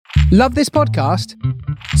Love this podcast?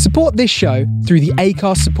 Support this show through the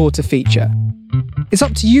Acast supporter feature. It's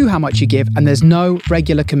up to you how much you give, and there's no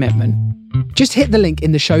regular commitment. Just hit the link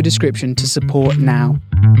in the show description to support now.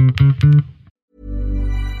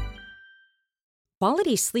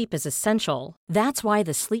 Quality sleep is essential. That's why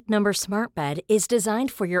the Sleep Number Smart Bed is designed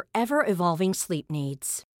for your ever-evolving sleep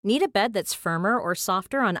needs. Need a bed that's firmer or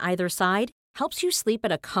softer on either side? Helps you sleep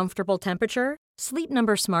at a comfortable temperature? Sleep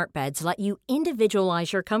Number Smart Beds let you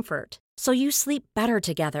individualize your comfort, so you sleep better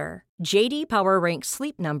together. J.D. Power ranks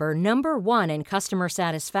Sleep Number number 1 in customer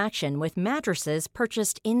satisfaction with mattresses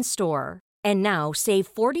purchased in-store. And now,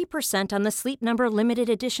 save 40% on the Sleep Number Limited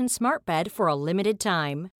Edition Smart Bed for a limited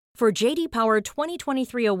time. For J.D. Power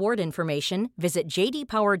 2023 award information, visit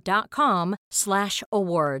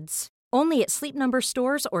jdpower.com/awards. Only at Sleep Number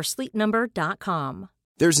stores or sleepnumber.com.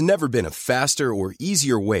 There's never been a faster or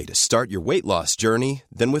easier way to start your weight loss journey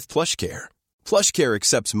than with PlushCare. PlushCare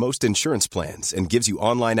accepts most insurance plans and gives you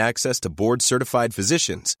online access to board-certified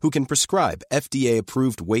physicians who can prescribe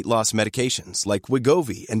FDA-approved weight loss medications like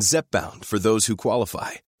Wegovy and Zepbound for those who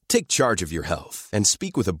qualify. Take charge of your health and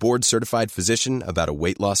speak with a board-certified physician about a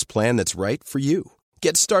weight loss plan that's right for you.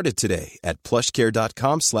 Get started today at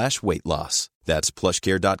plushcare.com/weight loss. That's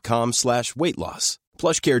plushcare.com/weight loss.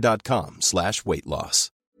 plushcare.com/weight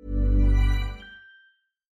loss.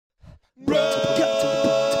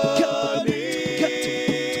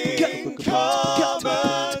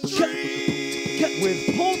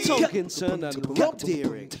 With Paul Tomkinson and Rob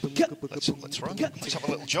Deering. Let's run. Let's have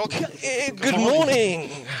a little jog. Good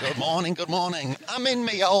morning. Good morning. I'm in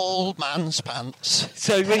me old man's pants.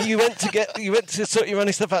 So when you went to sort your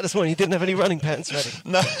running stuff out this morning, you didn't have any running pants ready?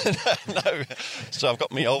 No. So I've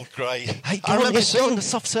got me old grey. Hey, go on the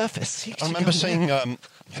soft surface. I remember seeing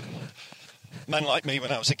men like me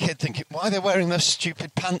when I was a kid thinking, why are they wearing those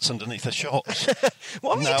stupid pants underneath their shorts?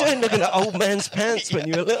 What were you doing looking at old man's pants when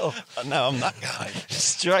you were little? And now I'm that guy.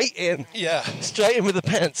 Straight in. Yeah. Straight in with the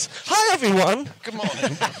pants. Hi, everyone. Good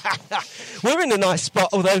morning. We're in a nice spot,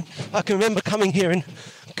 although I can remember coming here in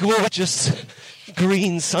gorgeous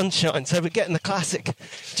green sunshine, so we're getting the classic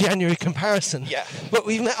January comparison. Yeah. But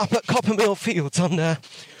we've met up at Coppermill Fields on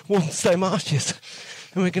Walthamstow Marshes,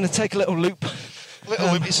 and we're going to take a little loop.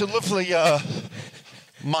 It's a lovely,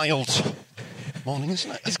 mild morning,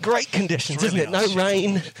 isn't it? It's great conditions, It's really isn't it? nice. No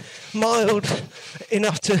rain, mild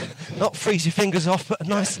enough to not freeze your fingers off, but a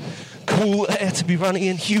nice, cool air to be running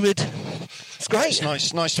in, humid. It's great.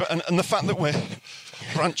 It's nice. And the fact that we're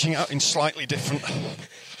branching out in slightly different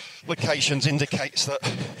locations indicates that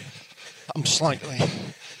I'm slightly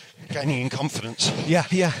gaining in confidence. Yeah.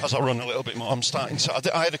 As I run a little bit more, I'm starting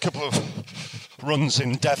to... I had a couple of runs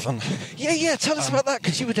in Devon. Yeah, tell us about that,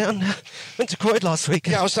 because you were down, went to Croyd last week.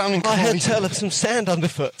 Yeah, I was down in Croyd. I heard tell of some sand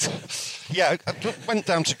underfoot. Yeah, I went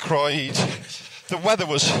down to Croyd. The weather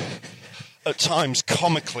was, at times,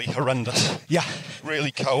 comically horrendous. Yeah.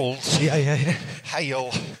 Really cold. Yeah.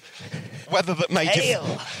 Hail. Weather that made you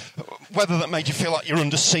feel like you're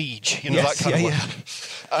under siege. You know, Yes, that kind of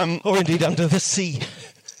weather. Or indeed under the sea.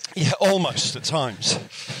 Yeah, almost at times.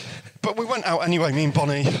 But we went out anyway, me and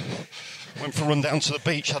Bonnie. Went for a run down to the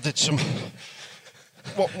beach. I did some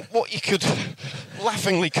what you could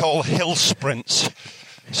laughingly call hill sprints,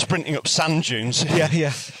 sprinting up sand dunes.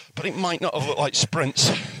 Yeah. But it might not have looked like sprints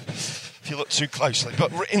if you look too closely.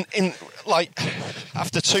 But in like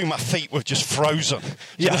after two, my feet were just frozen.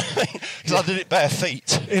 Yeah, because I did it bare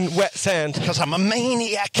feet in wet sand. Because I'm a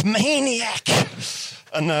maniac.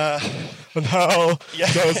 And how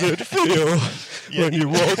does it feel when you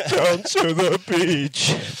walk down to the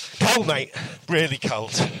beach? Cold, mate. Really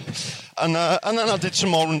cold. And then I did some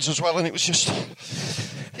more runs as well, and it was just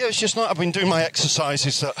not. I've been doing my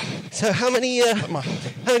exercises. So how many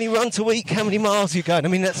runs a week? How many miles are you going? I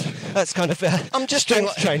mean, that's kind of I'm just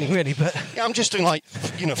strength doing training, really. But yeah, I'm just doing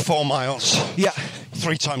 4 miles. Yeah.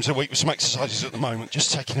 3 times a week with some exercises at the moment.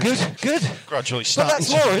 Just taking good. Gradually But starting. that's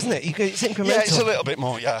more, isn't it? It's incremental. Yeah, it's a little bit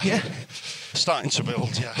more. Yeah. Yeah. Starting to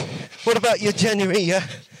build. Yeah. What about your January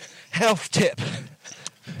health tip?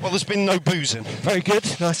 Well, there's been no boozing. Very good.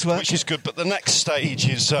 Nice work. Which is good. But the next stage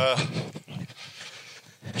is trying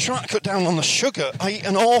to cut down on the sugar. I eat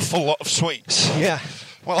an awful lot of sweets. Yeah.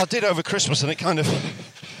 Well, I did over Christmas, and it kind of...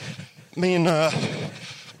 Me and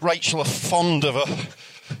Rachel are fond of a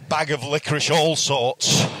bag of licorice all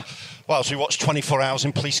sorts whilst we watch 24 Hours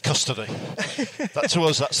in Police Custody. That, to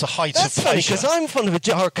us, that's the height That's of funny, pleasure. because I'm fond of a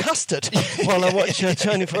jar of custard while I watch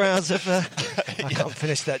 24 Hours of... I can't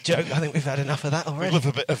finish that joke. I think we've had enough of that We already. love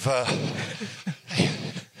a bit of...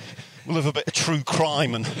 we love a bit of true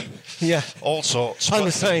crime and all sorts. I'm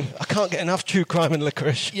the same. I can't get enough true crime and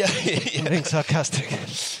licorice. Yeah. I'm being sarcastic.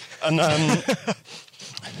 And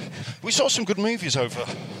we saw some good movies over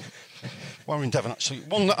while we were in Devon, actually.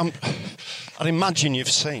 One that I'd imagine you've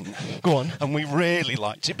seen. Go on. And we really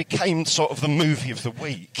liked it. It became sort of the movie of the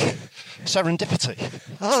week. Serendipity.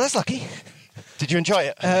 Oh, that's lucky. Did you enjoy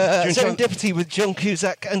it? Did you enjoy Serendipity with John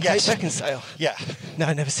Cusack and Yes. Kate Beckinsale. Yeah. No,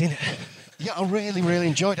 I've never seen it. Yeah, I really, really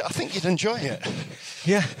enjoyed it. I think you'd enjoy it.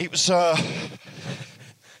 Yeah. It was... yeah,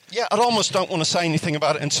 I almost don't want to say anything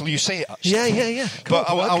about it until you see it, actually. Yeah. Cool. But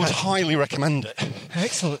I would Okay. highly recommend it.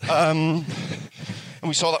 Excellent. And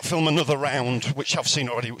we saw that film Another Round, which I've seen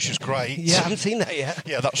already, which was great. yeah, I haven't seen that yet.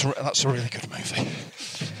 Yeah, that's a really good movie.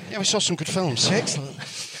 Yeah, we saw some good films. Excellent.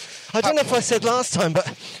 I don't know if I said last time,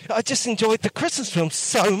 but I just enjoyed the Christmas films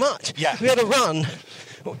so much. Yeah. We had a run.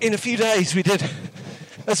 In a few days we did,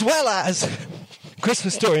 as well as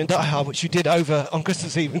Christmas Story and Die Hard, which we did over on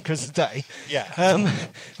Christmas Eve and Christmas Day. Yeah.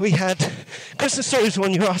 We had... Christmas Story is the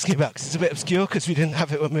one you were asking about, because it's a bit obscure, because we didn't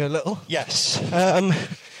have it when we were little. Yes.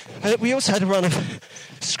 We also had a run of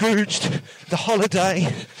Scrooged, The Holiday.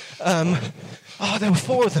 There were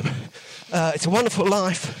 4 of them. It's a Wonderful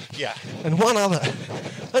Life. Yeah. And one other.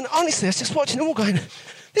 And honestly, I was just watching them all going,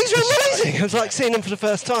 these are amazing. It was like seeing them for the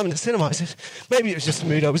first time in the cinema. I said, maybe it was just the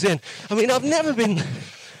mood I was in. I mean, I've never been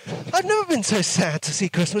so sad to see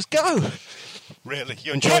Christmas go. Really?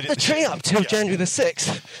 You enjoyed Kept it? the tree up till Yeah. January the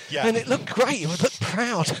 6th. Yeah. And it looked great. It looked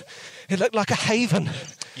proud. It looked like a haven.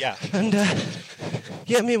 Yeah. And,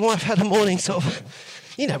 me and my wife had a morning sort of,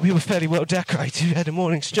 we were fairly well decorated. We had a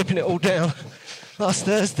morning stripping it all down last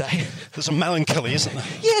Thursday. There's a melancholy, isn't there?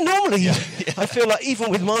 Yeah, normally Yeah. I feel like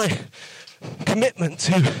even with my commitment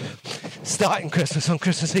to starting Christmas on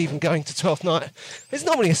Christmas Eve and going to 12th night, there's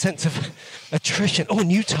normally a sense of attrition. Oh,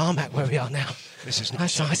 new tarmac where we are now. This is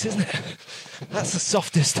That's nice, isn't it? That's the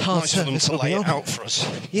softest hard nice of them surface to we'll lay be it on. out for us.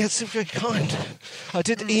 Yeah, it's very kind. I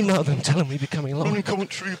did email them telling me becoming along.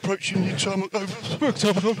 Commentary approaching new tarmac over.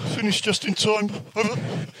 Tarmac. Finished just in time. Over.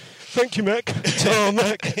 Thank you, Mac.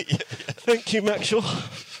 Tarmac. Thank you, Mac Shaw.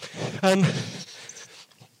 I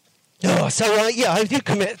do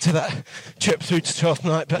commit to that trip through to 12th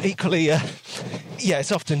night, but equally,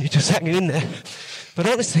 it's often you're just hanging in there. But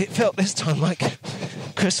honestly, it felt this time like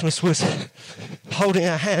Christmas was holding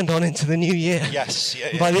our hand on into the new year. Yes,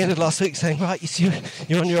 yeah. By the end of last week, saying, right,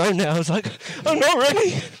 you're on your own now. I was like, I'm not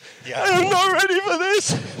ready. Yeah. I'm not ready for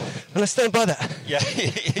this. And I stand by that. Yeah.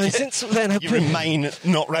 And since then, I've You been remain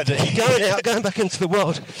not ready. going back into the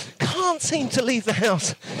world. Can't seem to leave the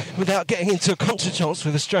house without getting into a contretemps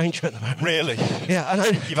with a stranger at the moment. Really? Yeah,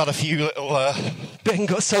 and You've had a few little... Ben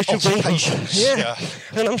got social Altercations, vehicles. yeah.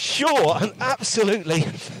 And I'm sure and absolutely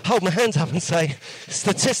hold my hands up and say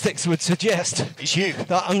statistics would suggest It's you.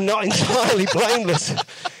 that I'm not entirely blameless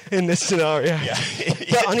in this scenario. Yeah.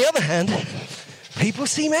 But on the other hand, people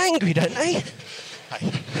seem angry, don't they?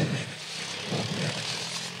 Hey.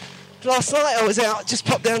 Last night I was out, just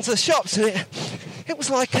popped down to the shops, and it was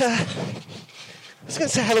like, I was going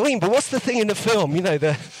to say Halloween, but what's the thing in the film? You know,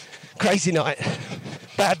 the crazy night,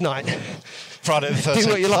 bad night, Friday the 13th. do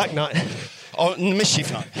what you like night. Oh,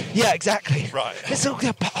 mischief night. Yeah, exactly. Right. It's all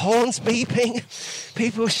got horns beeping,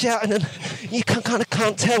 people shouting, and you kind of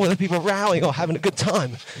can't tell whether people are rowing or having a good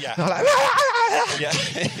time. Yeah. They're like, Yeah.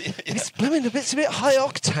 it's blooming it's a bit high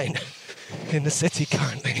octane in the city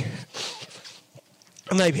currently.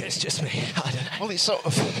 Or maybe it's just me. I don't know. Well, it's sort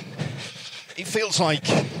of... It feels like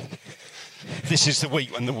this is the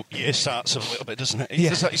week when the year starts a little bit, doesn't it?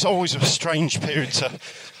 Yeah. It's always a strange period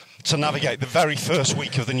to navigate the very first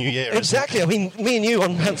week of the new year. Exactly. I mean, me and you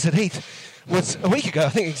on Hampstead Heath was a week ago, I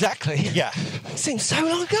think, exactly. Yeah. It seems so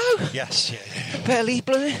long ago. Yes, yeah. Barely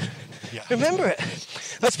blew. Yeah. Remember it.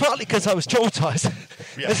 That's partly because I was traumatised.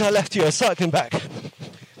 Yeah. As I left you, I was cycling back.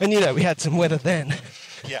 And, we had some weather then.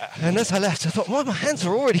 Yeah. And as I left, I thought, well, my hands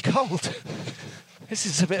are already cold. This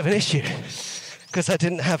is a bit of an issue. Because I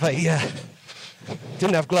didn't have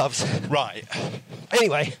gloves. Right.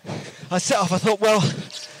 Anyway, I set off. I thought, well,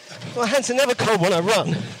 my hands are never cold when I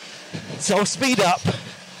run. So I'll speed up,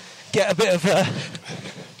 get a bit of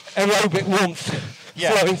aerobic warmth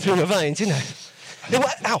flowing through my veins,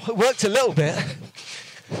 It worked a little bit.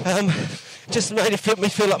 Just made me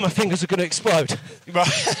feel like my fingers were going to explode. Right.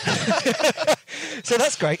 So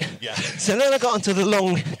that's great. Yeah. So then I got onto the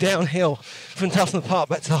long downhill from Tufnell Park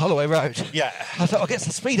back to the Holloway Road. Yeah. I thought I'll get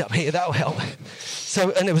some speed up here, that'll help.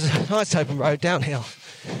 So, and it was a nice open road downhill.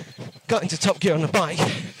 Got into top gear on the bike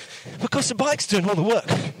because the bike's doing all the work.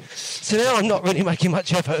 So now I'm not really making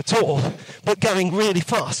much effort at all, but going really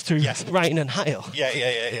fast through rain and hail.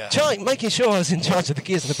 Yeah. Making sure I was in charge of the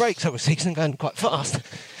gears and the brakes, obviously, because I'm going quite fast.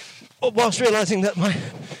 Whilst realising that my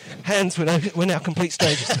hands were now complete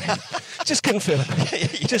strangers to me. Just couldn't feel them.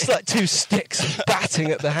 Just like two sticks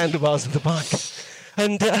batting at the handlebars of the bike.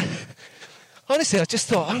 And honestly, I just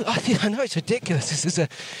thought, I know it's ridiculous. This is a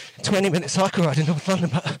 20-minute cycle ride in North London,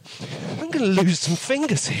 but I'm going to lose some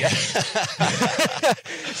fingers here.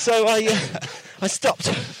 So I stopped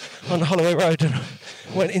on Holloway Road and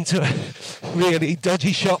went into a really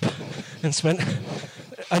dodgy shop and spent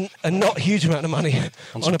a not huge amount of money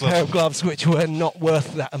on a pair of gloves which were not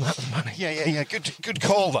worth that amount of money. Yeah. Good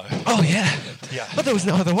call, though. Oh, yeah. Yeah. But there was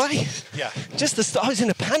no other way. Yeah. Just I was in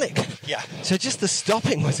a panic. Yeah. So just the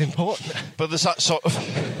stopping was important. But there's that sort of...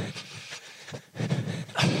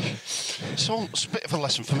 So it's a bit of a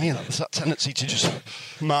lesson for me, that there's that tendency to just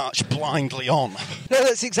march blindly on. No,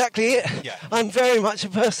 that's exactly it. Yeah. I'm very much a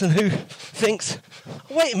person who thinks,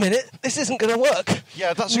 wait a minute, this isn't going to work.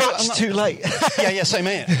 Yeah, that's much too late. Yeah, same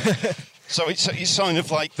here. So it's kind of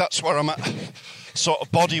like that's where I'm at, sort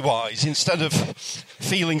of body-wise. Instead of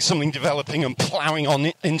feeling something developing and ploughing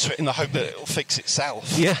on into it in the hope that it'll fix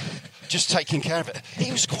itself. Yeah. Just taking care of it.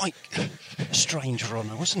 He was quite a strange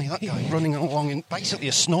runner, wasn't he? That guy running along in basically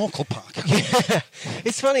a snorkel park. Yeah.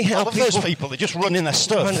 It's funny how those people, they just run in their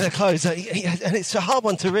stuff. Run in their clothes. And it's a hard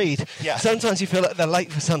one to read. Yeah. Sometimes you feel like they're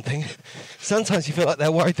late for something. Sometimes you feel like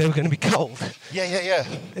they're worried they were going to be cold. Yeah.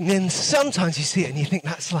 And then sometimes you see it and you think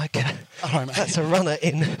that's like that's a runner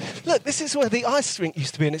in... Look, this is where the ice rink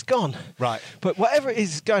used to be and it's gone. Right. But whatever it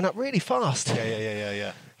is going up really fast.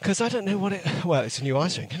 Yeah. Because I don't know what it... Well, it's a new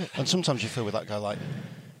ice rink, isn't it? And sometimes you feel with that guy like,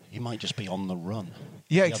 he might just be on the run.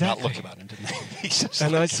 Yeah, He had exactly. that look about him, didn't he?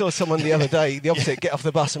 And I saw someone the other day, the opposite, get off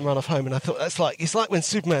the bus and run off home, and I thought it's like when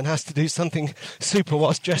Superman has to do something super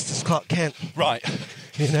whilst dressed as Clark Kent. Right.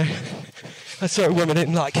 You know? I saw a woman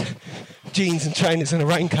in like jeans and trainers and a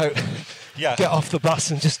raincoat get off the bus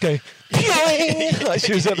and just go yoing, like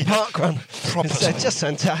she was at the park run. Proper, just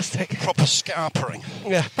fantastic. Proper scarpering.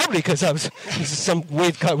 Yeah, probably because there's some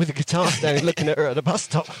weird guy with a guitar standing looking at her at a bus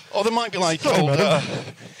stop. Or there might be like Sorry, old madam.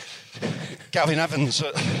 Gavin Evans,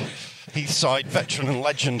 Heathside veteran and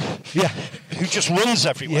legend. Yeah. Who just runs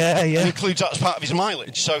everywhere. Yeah. And includes that as part of his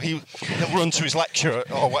mileage. So he'll run to his lecture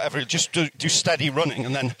or whatever, just do steady running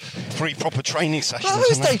and then 3 proper training sessions. Well, I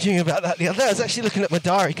was daydreaming about that the other day. I was actually looking at my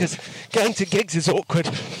diary because going to gigs is awkward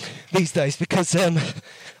these days because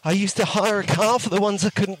I used to hire a car for the ones I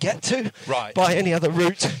couldn't get to by any other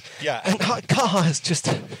route. Yeah. And car hire's just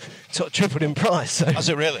sort of tripled in price. So. Has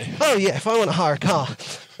it really? Oh, yeah. If I want to hire a car,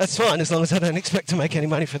 that's fine as long as I don't expect to make any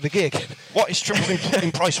money for the gig. What is tripled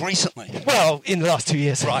in price recently? Well, in the last 2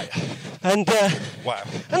 years. Right. And wow.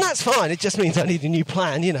 And that's fine. It just means I need a new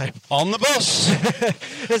plan, you know. On the bus.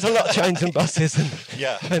 There's a lot of trains and buses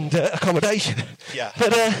and accommodation. Yeah.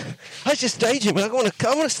 But I was just daydreaming. I want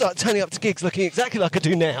to start turning up to gigs looking exactly like I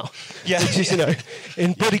do now. Yeah. Which is, you know,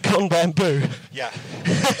 in bodycon bamboo. Yeah.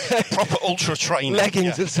 Proper ultra training.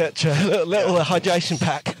 Leggings, etc. Little hydration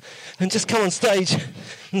pack. And just come on stage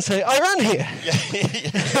and say, I ran here.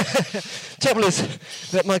 Yeah. Trouble is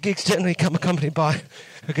that my gigs generally come accompanied by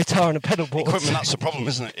a guitar and a pedal board. Equipment, that's the problem,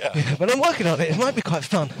 isn't it? Yeah. But I'm working on it. It might be quite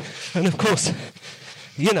fun. And of course,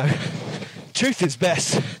 you know, truth is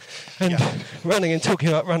best. And running and talking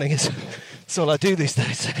about running is all I do these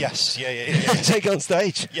days. Yes, yeah. Take it on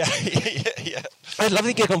stage. Yeah. I had a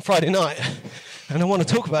lovely gig on Friday night. And I want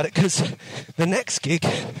to talk about it because the next gig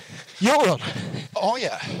you're on. Oh,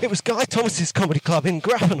 yeah. It was Guy Thomas's Comedy Club in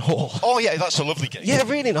Grafton Hall. Oh, yeah, that's a lovely gig. Yeah,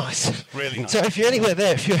 really nice. Really nice. So if you're anywhere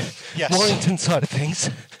there, if you're Warrington side of things,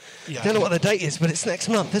 don't know what the date is, but it's next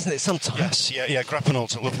month, isn't it, sometime? Yes, yeah, Grafton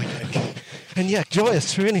Hall's a lovely gig. And yeah,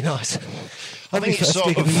 joyous, really nice. I think it's first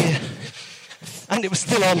gig of the year. And it was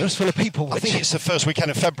still on, it was full of people. I think it's the first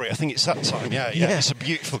weekend of February. I think it's that time, yeah. It's a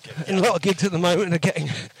beautiful gig. And a lot of gigs at the moment are getting...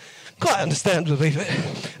 Quite understandably, but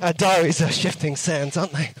our diaries are shifting sands,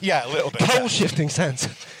 aren't they? Yeah, a little bit. Coal shifting sands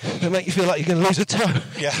that make you feel like you're going to lose a toe.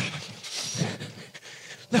 Yeah.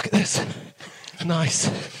 Look at this. Nice.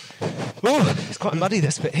 Ooh, it's quite muddy,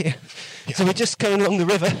 this bit here. Yeah. So we're just going along the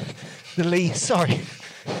river, the Lee. Sorry.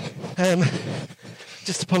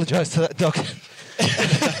 Just apologise to that dog.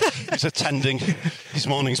 He's attending his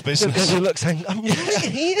morning's business. He looks saying, I'm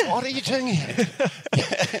here. What are you doing here?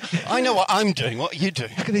 I know what I'm doing. What are you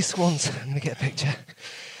doing? Look at these swans. I'm going to get a picture.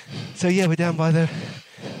 So, yeah, we're down by the...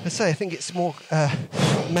 I think it's more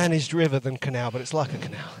managed river than canal, but it's like a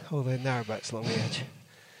canal. All the narrowboats along the edge.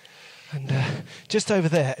 And just over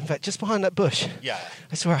there, in fact, just behind that bush,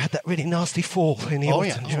 that's where I had that really nasty fall in the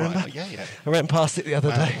autumn. Do you remember? Yeah. I ran past it the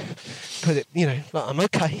other day. Put it, you know, like, I'm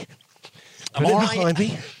okay. I'm all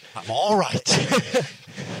right. I'm all right.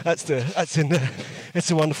 That's in It's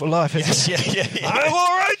a Wonderful Life, isn't it? Yeah. I'm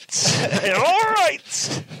all right. I'm all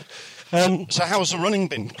right. So how's the running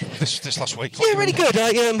been this last week? Yeah, really good.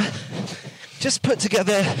 I just put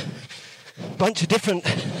together a bunch of different,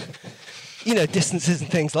 distances and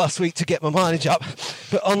things last week to get my mileage up.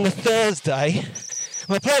 But on the Thursday,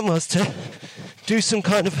 my plan was to do some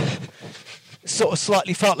kind of sort of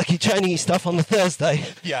slightly fartlecky training-y stuff on the Thursday.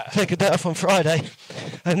 Yeah. Take a day off on Friday,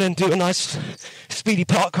 and then do a nice speedy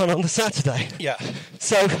park run on the Saturday. Yeah.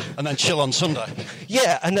 So. And then chill on Sunday.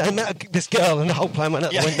 Yeah, and I met this girl, and the whole plan went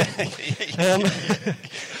out the window.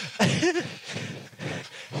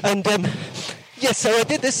 So I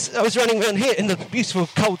did this. I was running around here in the beautiful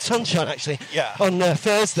cold sunshine, actually. Yeah. On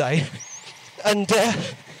Thursday, and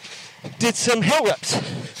did some hill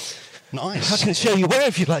reps. Nice. I can show you where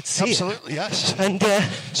if you'd like to see Absolutely, yes. And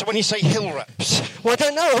so when you say hill reps... Well, I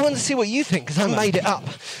don't know. I want to see what you think, because I made it up.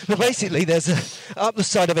 But basically, there's up the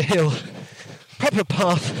side of a hill, proper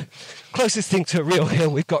path, closest thing to a real hill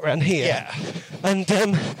we've got around here. Yeah. And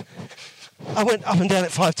I went up and down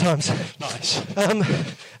it 5 times. Nice.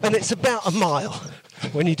 And it's about a mile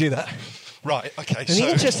when you do that. Right, okay. And the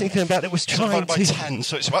interesting thing about it was trying by 10,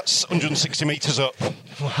 so it's about 160 metres up,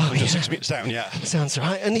 160 metres down, yeah. Sounds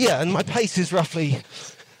right. And my pace is roughly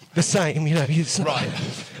the same, Right.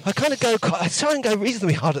 I kind of I try and go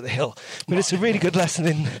reasonably hard at the hill, but it's a really good lesson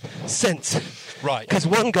in sense. Right. Because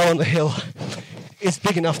one go on the hill is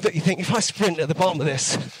big enough that you think, if I sprint at the bottom of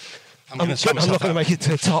this, I'm not going to make it to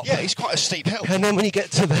the top. Yeah, it's quite a steep hill. And then when you get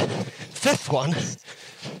to the 5th one,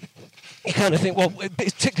 you kind of think, well,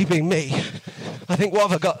 particularly being me, I think, what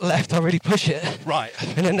have I got left? I really push it. Right.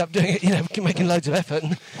 And end up doing it, making loads of effort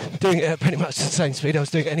and doing it at pretty much the same speed I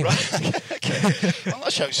was doing it anyway. Right. Okay. Well,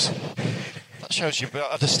 that shows you've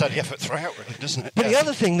had a steady effort throughout, really, doesn't it? But the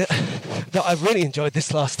other thing that I've really enjoyed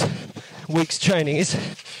this last week's training is,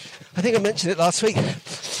 I think I mentioned it last week,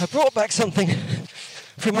 I brought back something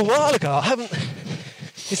from a while ago.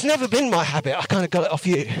 It's never been my habit. I kind of got it off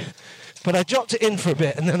you. But I dropped it in for a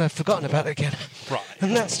bit and then I've forgotten about it again. Right.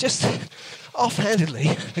 And that's just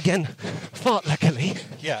offhandedly, again, fartlekily,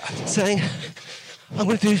 saying, I'm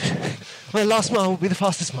going to do, my last mile will be the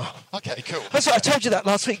fastest mile. Okay, cool. That's what I told you that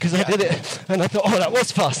last week, because I did it and I thought, that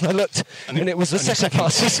was fast. And I looked and it was the second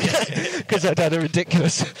fastest, because I'd had a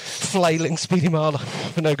ridiculous flailing speedy mile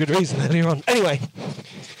for no good reason earlier on. Anyway,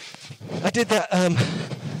 I did that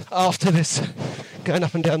after this, going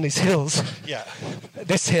up and down these hills. Yeah.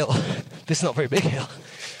 This not very big hill.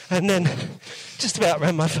 And then just about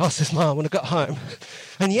ran my fastest mile when I got home.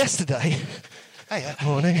 And yesterday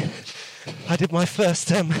morning, I did my first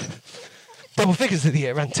double figures of the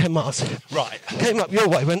year, ran 10 miles. Right. Came up your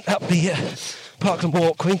way, went up the Parkland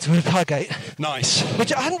Walk, Queenswood, Highgate. Nice.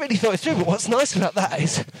 Which I hadn't really thought it through, but what's nice about that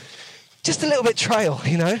is just a little bit trail,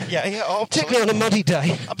 Yeah, oh, particularly on a muddy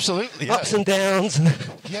day. Absolutely, yeah. Ups and downs and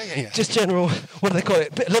just general, what do they call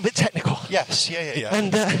it, a little bit technical. Yes, yeah.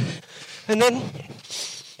 And then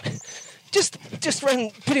just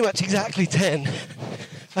ran pretty much exactly 10.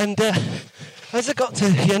 And as I got to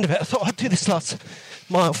the end of it, I thought I'd do this last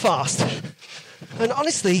mile fast. And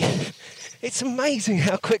honestly, it's amazing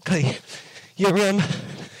how quickly your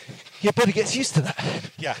body gets used to that.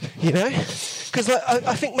 Yeah. Because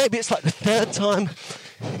I think maybe it's like the 3rd time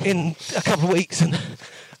in a couple of weeks, and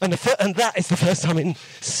that is the first time in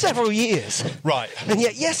several years. Right. And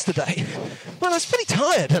yet yesterday, when I was pretty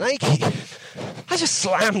tired and achy, I just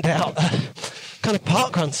slammed out a kind of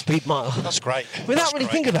parkrun speed mile. That's great. Without really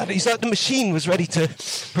thinking about it. It's like the machine was ready to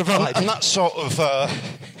provide. And that's sort of...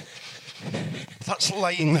 that's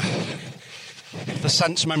laying the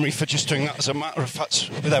sense memory for just doing that as a matter of fact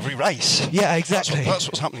with every race. Yeah, exactly. That's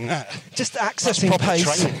what's happening there. Just accessing pace.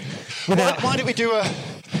 Training. Why don't we do a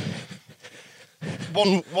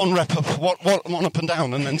one rep up, one up and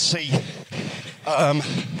down, and then see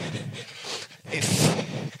if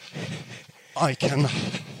I can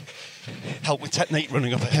help with technique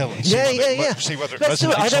running up a hill and see whether it Let's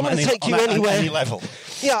do it. I don't want to take you anywhere. any level.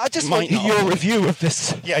 Yeah, I just want your review of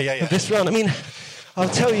this. Yeah. Of this run. I mean, I'll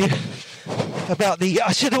tell you about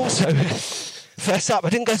I should also fess up. I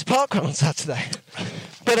didn't go to parkrun on Saturday,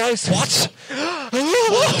 but I was. What?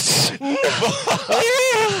 What? No.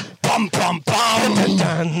 Bum bum bum. Dun, dun,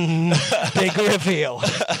 dun. Big reveal.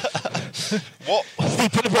 What?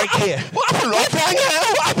 Steve, put a break here. What happened, Rob?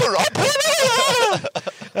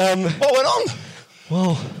 What went on?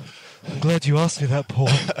 Well, I'm glad you asked me that, Paul.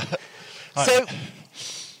 So,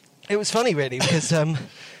 it was funny, really, because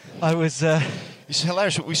I was It's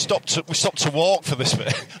hilarious. We stopped to walk for this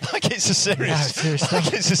bit. Like it's a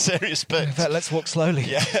serious bit. In fact, let's walk slowly.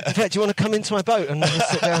 Yeah. In fact, do you want to come into my boat and we'll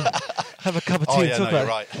sit down, have a cup of tea and talk about it?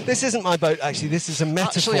 Right. This isn't my boat, actually. This is a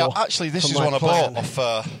metaphor. Actually, this for is my one I plan.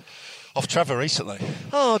 bought off Trevor recently.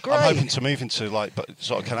 Oh, great. I'm hoping to move into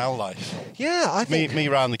sort of canal life. Yeah, I think Me,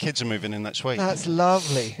 Ryan, the kids are moving in next week. that's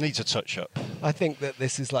lovely. Needs a touch up. I think that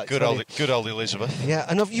this is like Good old Elizabeth. Yeah,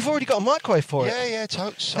 and you've already got a microwave for it. Yeah,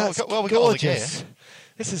 totes. That's we got all the gorgeous. gear.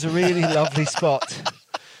 This is a really lovely spot.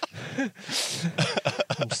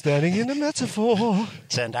 I'm standing in a metaphor.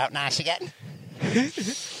 Turned out nice again.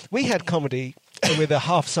 We had comedy with a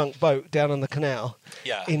half-sunk boat down on the canal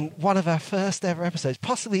in one of our first ever episodes,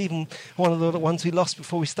 possibly even one of the ones we lost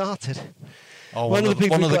before we started. Oh, one of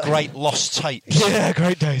the great lost tapes. Yeah,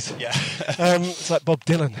 great days. Yeah. It's like Bob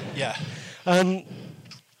Dylan. Yeah.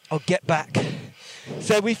 I'll get back.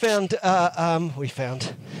 So we found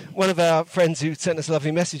one of our friends who sent us a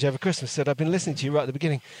lovely message over Christmas, said, I've been listening to you right at the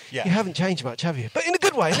beginning. Yeah. You haven't changed much, have you? But in a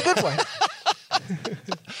good way,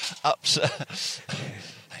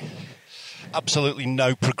 Absolutely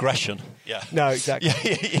no progression. Yeah. No, exactly.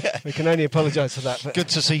 Yeah. We can only apologise for that. But Good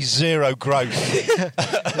to see zero growth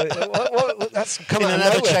that's come in out an of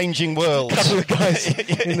nowhere. ever-changing world. A couple of guys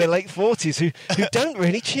in their late 40s who don't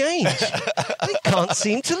really change. They can't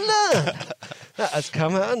seem to learn. That has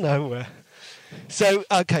come out of nowhere. So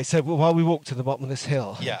while we walk to the bottom of this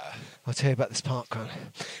hill, I'll tell you about this park run.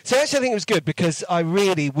 So actually I think it was good because I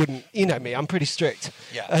really wouldn't, you know me, I'm pretty strict.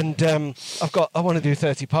 Yeah. And I want to do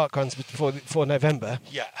 30 park runs before November.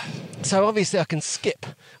 Yeah. So obviously I can skip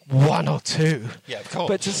one or two. Yeah, of course.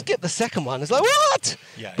 But to skip the second one is like, what?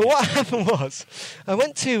 Yeah, but what happened was, I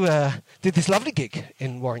went to, did this lovely gig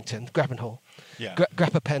in Warrington, Grabban Hall. Yeah.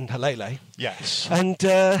 Grappa Pen Halele. Yes. And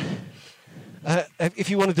if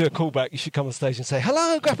you want to do a callback, you should come on stage and say,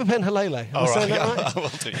 hello, Grappa Pen Halele. Am I saying that right? I will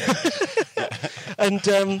do, yeah. And,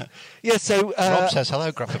 so... Rob says,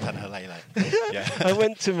 hello, Grappa Pen Halele. Yeah. I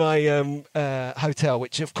went to my hotel,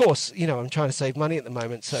 which, of course, you know, I'm trying to save money at the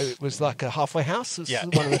moment, so it was like a halfway house. It's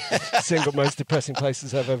one of the single most depressing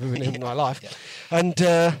places I've ever been in my life. Yeah.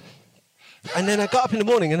 And then I got up in the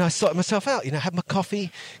morning and I sorted myself out, you know, had my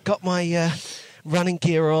coffee, got my... running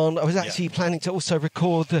gear on. I was actually planning to also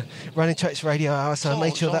record the Running Tracks Radio Hour, so I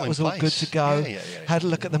made sure that was all good to go. Had a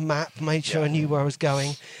look at the map, made sure I knew where I was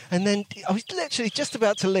going, and then I was literally just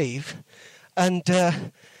about to leave, and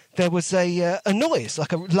there was a noise,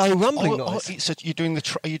 like a low rumbling noise. So you're doing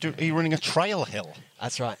are you running a trail hill?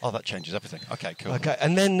 That's right. Oh, that changes everything. Okay, cool. Okay,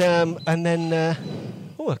 and then a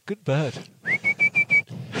good bird.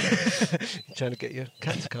 Trying to get your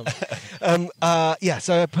cat to come.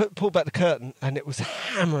 So I pulled back the curtain and it was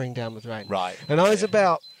hammering down with rain. Right. And I was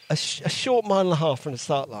about a short mile and a half from the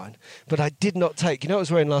start line, but I did not take, you know, I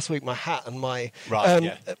was wearing last week my hat and my,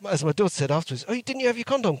 as my daughter said afterwards, didn't you have your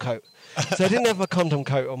condom coat? So I didn't have my condom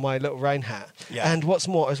coat on my little rain hat. Yeah. And what's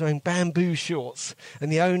more, I was wearing bamboo shorts,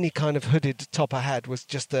 and the only kind of hooded top I had was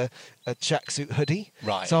just a tracksuit hoodie.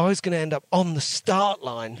 Right. So I was going to end up on the start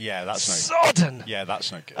line. Yeah, that's sodden. Yeah,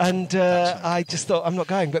 that's no good. And I just thought, I'm not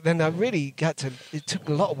going. But then I really had to, it took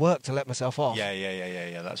a lot of work to let myself off.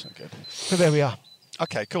 Yeah, that's not good. So there we are.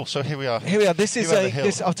 Okay, cool. So here we are. This is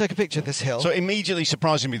I'll take a picture of this hill. So immediately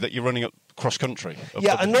surprising me that you're running up cross country.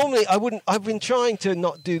 Yeah, and normally I wouldn't. I've been trying to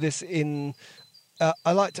not do this in.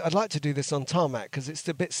 I'd like to do this on tarmac because it's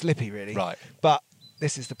a bit slippy, really. Right. But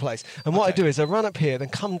this is the place. And what I do is I run up here, then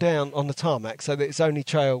come down on the tarmac, so that it's only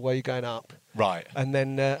trail where you're going up. Right. And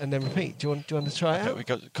then repeat. Do you want to try it out?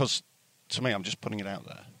 Because to me, I'm just putting it out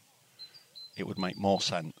there. It would make more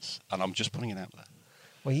sense, and I'm just putting it out there.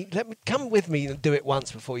 Well, let me come with me and do it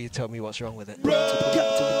once before you tell me what's wrong with it.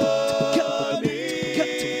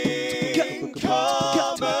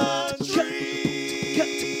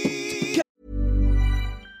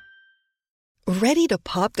 Ready to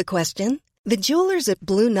pop the question? The jewelers at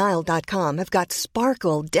BlueNile.com have got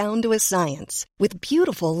sparkle down to a science with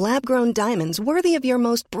beautiful lab-grown diamonds worthy of your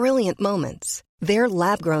most brilliant moments. Their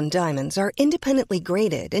lab-grown diamonds are independently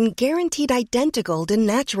graded and guaranteed identical to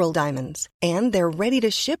natural diamonds, and they're ready to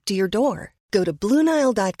ship to your door. Go to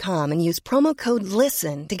BlueNile.com and use promo code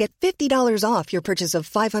LISTEN to get $50 off your purchase of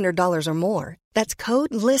 $500 or more. That's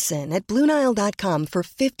code LISTEN at BlueNile.com for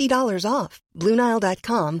 $50 off.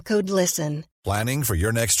 BlueNile.com, code LISTEN. Planning for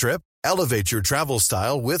your next trip? Elevate your travel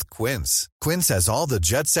style with Quince. Quince has all the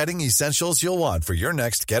jet-setting essentials you'll want for your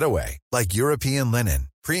next getaway, like European linen,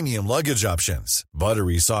 premium luggage options,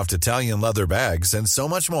 buttery soft Italian leather bags, and so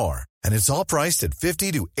much more. And it's all priced at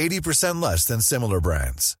 50 to 80% less than similar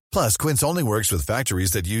brands. Plus, Quince only works with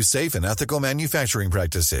factories that use safe and ethical manufacturing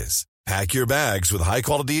practices. Pack your bags with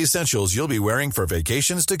high-quality essentials you'll be wearing for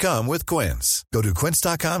vacations to come with Quince. Go to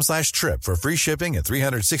quince.com/trip for free shipping and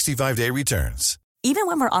 365-day returns. Even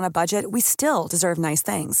when we're on a budget, we still deserve nice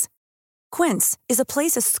things. Quince is a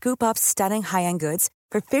place to scoop up stunning high-end goods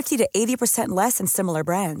for 50 to 80% less than similar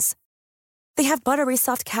brands. They have buttery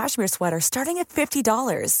soft cashmere sweaters starting at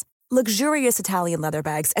 $50, luxurious Italian leather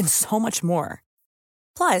bags, and so much more.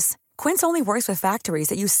 Plus, Quince only works with factories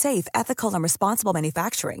that use safe, ethical, and responsible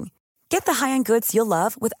manufacturing. Get the high-end goods you'll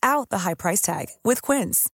love without the high price tag with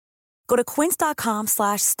Quince. Go to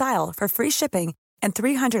quince.com/style for free shipping and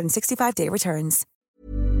 365-day returns.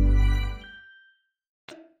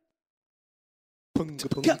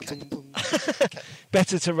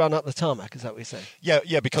 Better to run up the tarmac, is that what you're saying?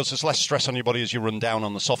 Yeah, because there's less stress on your body as you run down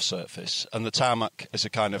on the soft surface, and the tarmac is a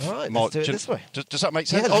kind of... All right, more, let's do it this way. Does that make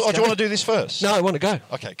sense? Yeah, or do you want to do this first? No, I want to go.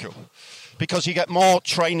 Okay, cool. Because you get more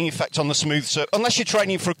training effect on the smooth surface, unless you're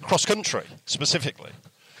training for cross-country, specifically.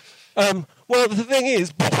 Well, the thing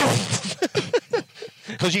is...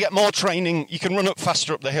 Because you get more training, you can run up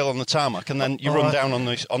faster up the hill on the tarmac, and then you run down on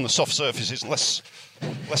the soft surfaces, less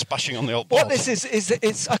bashing on the old board. What this is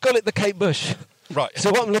it's I call it the Kate Bush. Right. So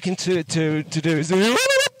what I'm looking to do is... And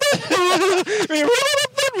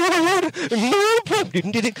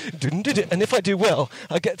if I do well,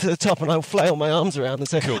 I get to the top and I'll flail my arms around and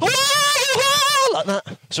say, cool. Like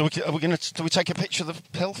that. So do we take a picture of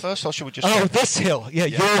the hill first, or should we just... Oh, this hill. Yeah,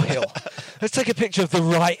 your hill. Let's take a picture of the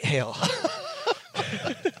right hill.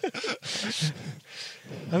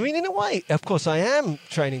 I mean, in a way, of course, I am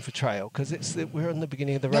training for trail because we're on the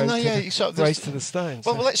beginning of the road race to the stones.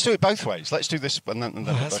 Well, let's do it both ways. Let's do this and then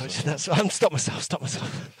Stop myself.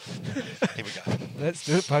 Here we go. Let's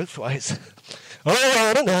do it both ways. All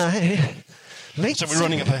tonight. So we're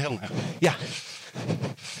running up a hill now. Yeah.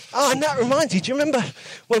 Oh, and that reminds you. Do you remember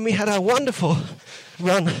when we had our wonderful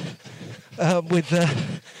run with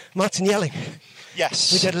Martin Yelling?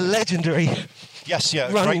 Yes. We did a legendary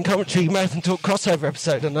running commentary marathon talk crossover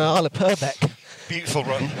episode on the Isle of Purbeck. Beautiful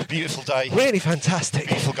run, beautiful day. Really fantastic.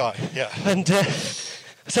 Beautiful guy, yeah. And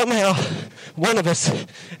somehow one of us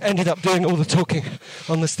ended up doing all the talking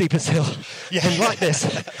on the steepest hill. Yeah. And like this,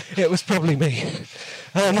 it was probably me.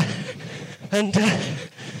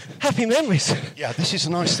 Happy memories. Yeah, this is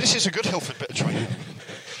a good hill for a bit of training.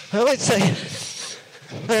 I might say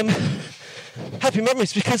happy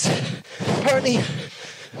memories because apparently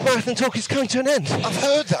Marathon Talk is coming to an end. I've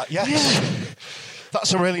heard that, yes. Yeah.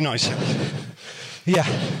 That's a really nice hill. Yeah.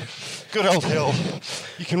 Good old hill.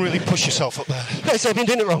 You can really push yourself up there. Okay, so I've been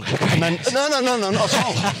doing it wrong. And then, no, not at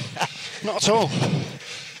all. Not at all.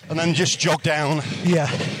 And then just jog down. Yeah.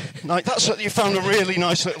 Like you found a really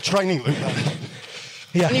nice little training loop there.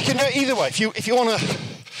 Yeah. And you can do it either way. If you want to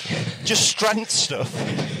just strength stuff,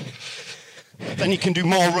 then you can do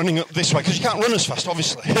more running up this way because you can't run as fast,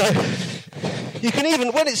 obviously. No. You can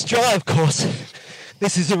even, when it's dry, of course,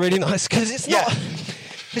 this is a really nice, because it's not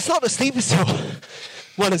the steepest hill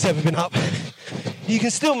one has ever been up. You can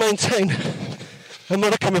still maintain a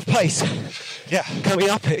modicum of pace coming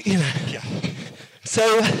up it, you know. Yeah.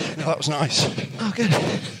 So... that was nice. Oh, good.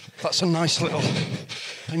 That's a nice little...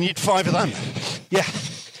 You need 5 of them. Yeah.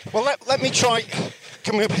 Well, let me try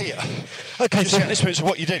coming up here. Okay, just get an experience of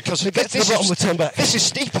what you did, because this is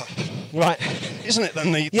steeper. Right. Isn't it,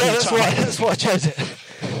 than the... Yeah, that's why I chose it.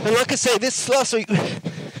 And like I say, this last week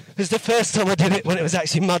was the first time I did it when it was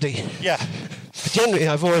actually muddy. Yeah. But generally,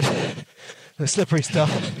 I avoid the slippery stuff.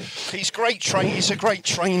 It's a great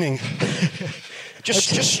training.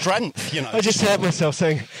 Just strength, you know. I just heard myself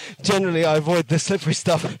saying, generally I avoid the slippery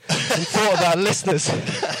stuff and thought about listeners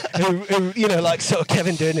who, you know, like sort of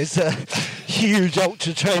Kevin doing his huge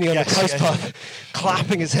ultra training on the coast path,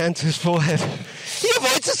 clapping his hand to his forehead. He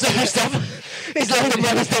avoids the slippery stuff. He's learned the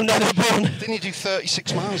brothers don't know they're born. Didn't you do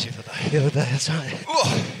 36 miles the other day? The other day, that's right.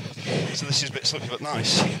 Oh. So this is a bit slippy but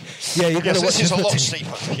nice. Yeah, you've got to watch this is a lot footing.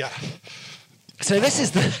 steeper, yeah. So this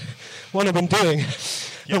is the one I've been doing.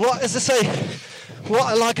 Yeah. And what, as I say, what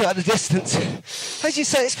I like about the distance, as you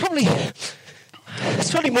say, it's probably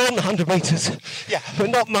more than 100 metres. Yeah.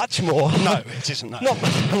 But not much more. No, it isn't, no. Not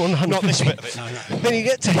more than 100. Not this bit of it, no. Then you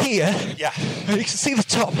get to here. Yeah. And you can see the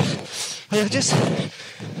top. And I just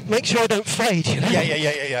make sure I don't fade, you know?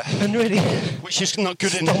 Yeah. And really... Which is not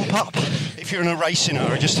good stomp up. If you're in a racing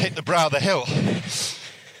hour, just hit the brow of the hill.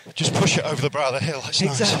 Just push it over the brow of the hill. It's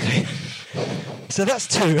exactly. Nice. So that's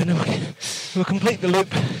 2, and then we'll complete the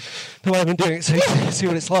loop the way I've been doing it so you can see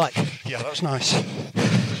what it's like. Yeah, that was nice.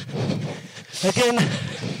 Again,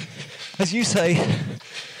 as you say,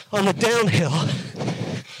 on the downhill,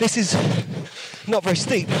 this is not very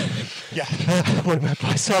steep. Yeah.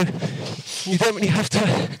 So you don't really have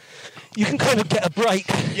to you can kind of get a break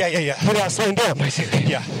Yeah. without slowing down, basically.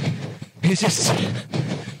 Yeah. It's just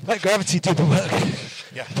let gravity do the work.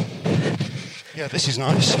 Yeah. Yeah, this is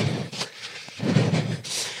nice.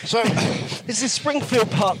 So, This is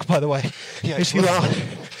Springfield Park, by the way. Yeah, if it's you are.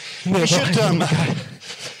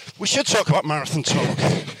 we should talk about Marathon Talk.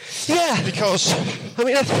 Yeah. Because, I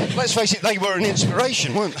mean, let's face it, they were an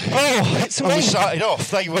inspiration, weren't they? oh, it's When we amazing. started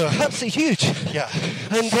off, they were... Absolutely huge. Yeah.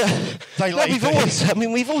 And They laid we've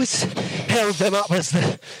always held them up as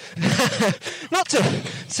the not to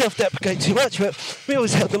self-deprecate too much, but we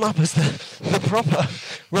always held them up as the proper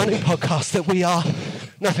running podcast that we are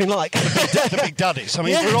nothing like. The big daddies. I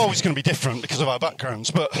mean, Yeah. we're always going to be different because of our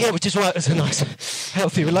backgrounds, but... Yeah, which is why it was a nice,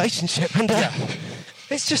 healthy relationship. And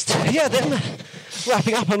it's just, them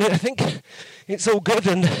wrapping up. I mean, I think it's all good,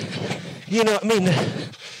 and you know what I mean.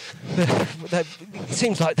 It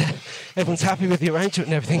seems like everyone's happy with the arrangement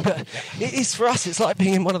and everything, but it is for us. It's like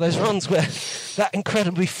being in one of those runs where that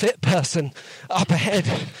incredibly fit person up ahead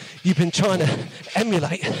you've been trying to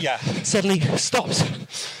emulate suddenly stops.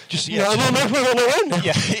 Just we're on our own now.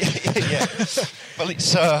 Yeah. Well,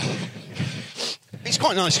 it's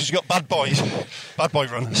quite nice because you've got bad boy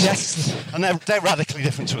runners. Yes. And they're radically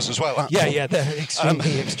different to us as well, aren't they? Yeah, they're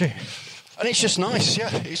extremely extreme. And it's just nice,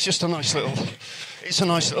 it's just a nice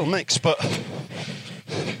little mix, but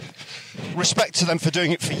respect to them for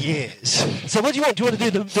doing it for years. So what do you want? Do you want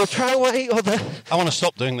to do the trailway or the... I want to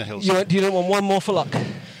stop doing the hills. Do you don't want one more for luck?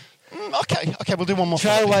 Okay, we'll do one more.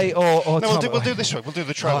 Trailway or no, we'll do this way. We'll do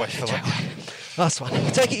the trailway for luck. Last one.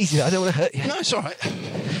 Take it easy. I don't want to hurt you. No, it's all right.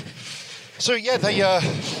 So they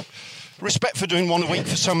respect for doing one a week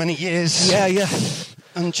for so many years. Yeah.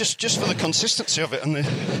 And just for the consistency of it and the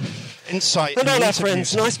insight. And all the our interviews.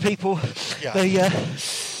 friends, nice people. Yeah.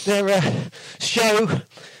 Their show,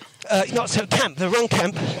 the run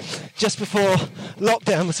camp, just before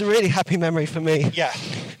lockdown was a really happy memory for me. Yeah.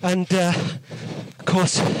 And of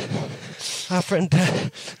course, our friend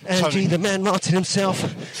Angie, Tony. the man Martin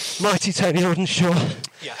himself, mighty Tony Audenshaw.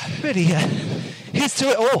 Yeah. Really, here's to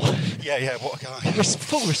it all. Yeah, what a guy.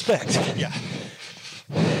 Full respect. Yeah.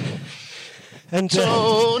 And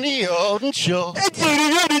Tony Audenshaw.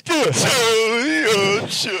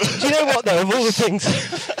 Do you know what though? Of all the things,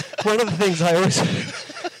 one of the things I always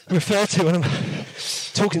refer to when I'm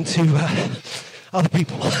talking to other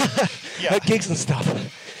people at gigs and stuff,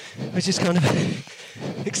 which is kind of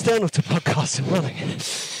external to podcasts and running,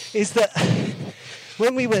 is that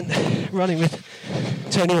when we went running with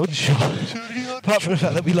Tony Audenshaw, apart from the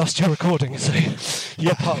fact that we lost your recording, so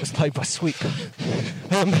your part was played by Sweep.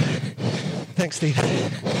 Thanks, Steve,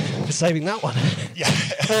 for saving that one. Yeah.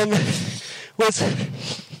 Was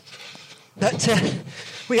that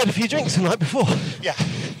we had a few drinks the night before. Yeah.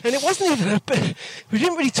 And it wasn't even we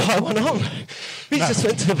didn't really tie one on. We just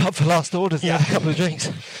went to the pub for last orders and had a couple of drinks.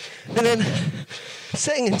 And then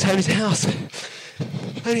sitting in Tony's house,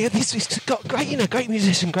 and he's got great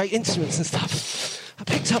musician, great instruments and stuff. I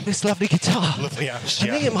picked up this lovely guitar. Lovely house, I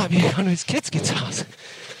think it might be one of his kids' guitars.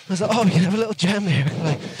 I was like, we can have a little jam here,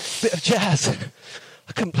 like a bit of jazz.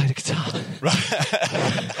 I couldn't play the guitar.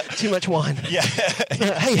 Right. Too much wine. Yeah.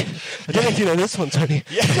 Hey, I don't know if you know this one, Tony.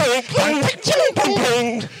 Yeah.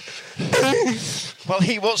 Well,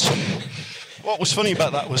 he was... What was funny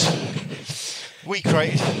about that was we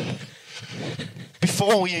created...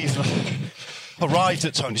 Before we even arrived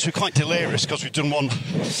at Tony's, we were quite delirious because we'd done one...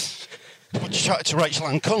 We chatted to Rachel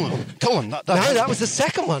Ann Cullen that day. No, that was the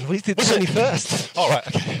second one. We did Tony first. All right,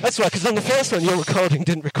 okay. That's right, because on the first one, your recording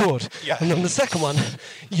didn't record. Yeah. And on the second one,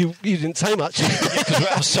 you didn't say much. Yeah, because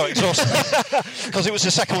I was so exhausted. Because it was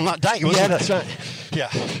the second one that day, wasn't it? Yeah, that's right. Yeah.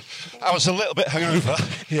 I was a little bit hungover.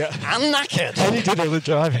 Yeah. And knackered. And you did all the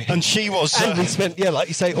driving. And she was... And we spent, like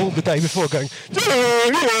you say, all the day before going...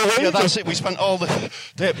 Yeah, that's it. We spent all the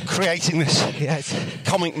day creating this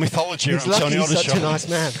comic mythology around Tony Audenshaw. He's such a nice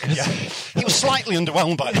man. Yeah. He was slightly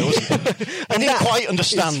underwhelmed by it, wasn't he? He didn't quite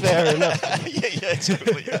understand. Fair enough. yeah,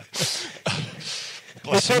 totally, yeah.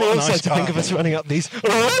 It's funny also to think of us running up these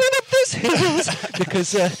hills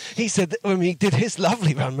because he said that when we did his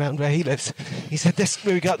lovely run round where he lives, he said this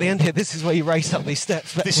when we got at the end here, this is where you race up these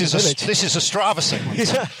steps. This is a Strava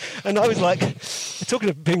segment. And I was like, talking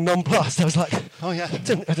of being nonplussed, I was like, oh yeah, I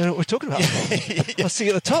don't know what we're talking about. I'll see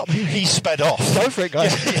you at the top. He sped off. Go for it,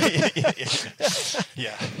 guys.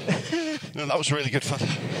 Yeah. No, that was really good fun.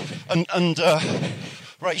 And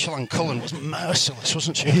Rachel Ann Cullen was merciless,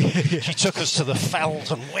 wasn't she? She took us to the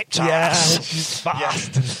Feld and whipped our ass. She's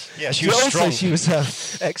fast. Yeah, she was strong. Also, she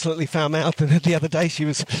was excellently foul-mouthed, and the other day she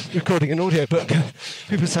was recording an audiobook.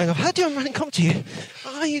 People were saying, I've heard you on Running Comp to you.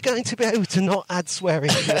 Are you going to be able to not add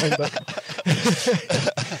swearing to your own book?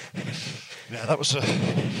 Yeah, that was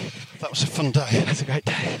a fun day. It was a great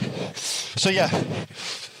day. So yeah,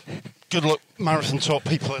 good luck, Marathon Talk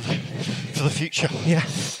people, for the future. Yeah.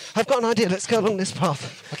 I've got an idea. Let's go along this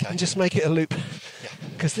path Okay. and just make it a loop. Yeah.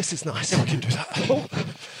 Because this is nice. Yeah, we can do that. Oh,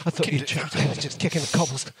 I thought Can you do tripped. that. I was just kicking the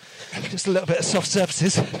cobbles. Just a little bit of soft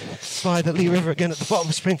surfaces by the Lee River again at the bottom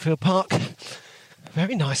of Springfield Park.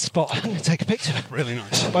 Very nice spot. I'm going to take a picture. Really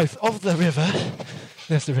nice. Both of the river,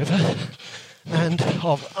 there's the river, and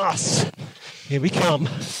of us. Here we come.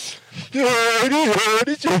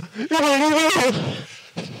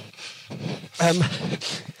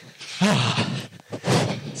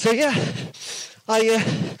 So yeah, I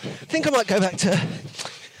think I might go back to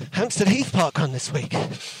Hampstead Heath Park Run this week.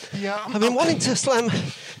 Yeah, I've been wanting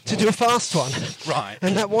to do a fast one. Right.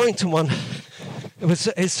 And that Warrington one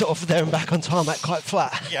is sort of there and back on tarmac, quite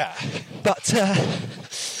flat. Yeah. But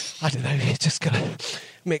I don't know, you just got to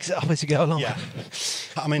mix it up as you go along. Yeah.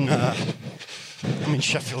 I'm in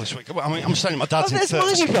Sheffield this week. I'm staying at my dad's in there's mine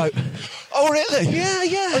Thursday. you wrote. Oh, really? Yeah,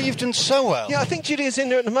 yeah. Oh, you've done so well. Yeah, I think Julia's in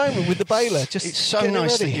there at the moment with the baler. Just It's so getting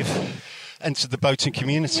nice that ready. you've entered the boating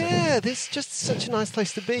community. Yeah, this is just such a nice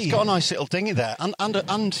place to be. It's got a nice little dinghy there, and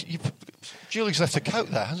Julie's left a coat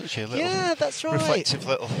there, hasn't she? A little Yeah, that's right. reflective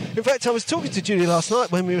little. In fact, I was talking to Julie last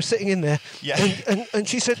night when we were sitting in there, Yeah. and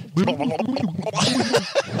she said,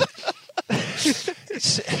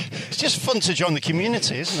 It's just fun to join the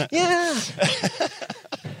community, isn't it? yeah.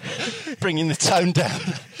 Bringing the tone down.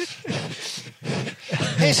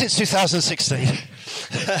 Here's it's 2016.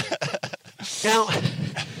 Now,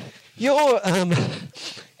 your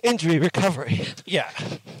injury recovery, Yeah.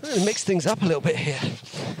 I'm going to mix things up a little bit here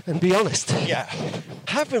and be honest. Yeah.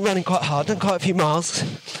 I have been running quite hard, done quite a few miles,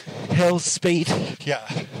 hills, speed, Yeah.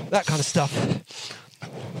 that kind of stuff.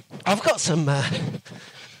 I've got some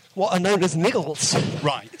what are known as niggles.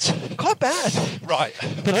 Right. Quite bad. Right.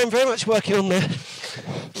 But I'm very much working on the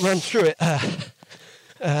run through it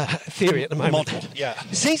theory at the moment. Model. Yeah.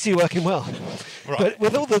 It seems to be working well. Right. But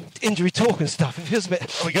with all the injury talk and stuff, it feels a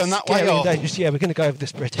bit Are we going that scary way, and or- dangerous. Yeah, we're going to go over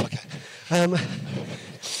this bridge. Okay.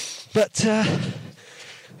 But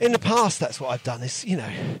in the past, that's what I've done is, you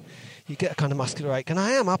get a kind of muscular ache. And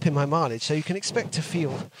I am up in my mileage, so you can expect to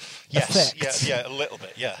feel Yes. effects. Yeah. A little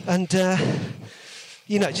bit. Yeah. And,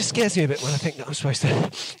 it just scares me a bit when I think that I'm supposed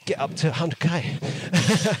to get up to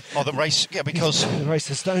 100k. Oh, the race. Yeah, because The race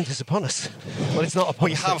of stones is upon us. Well, it's not upon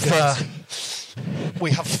we us. have thank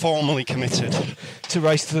we have formally committed goodness, to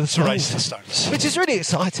race to the to stones. race the stones. Which is really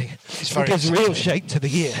exciting. It's very It gives exciting. real shape to the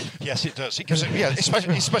year. Yes, it does. It gives it, yeah,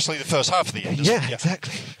 especially the first half of the year. Doesn't Yeah, it?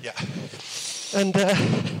 exactly. Yeah. And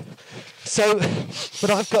but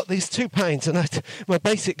I've got these two pains, and my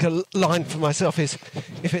basic line for myself is,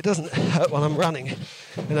 if it doesn't hurt while I'm running,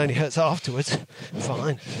 and only hurts afterwards,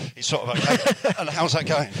 fine. It's sort of okay. And how's that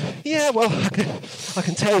going? Yeah, well, I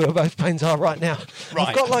can tell you where both pains are right now. Right.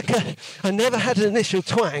 I've got I never had an initial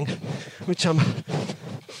twang, which I'm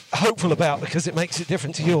hopeful about because it makes it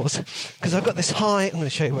different to yours. Because I've got this high, I'm going to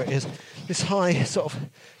show you where it is, this high sort of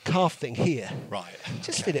calf thing here. Right.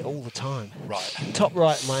 Just feel it all the time. Right. Top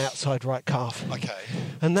right, my outside right calf. Okay.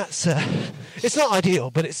 And that's, it's not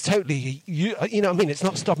ideal, but it's totally, you know what I mean? It's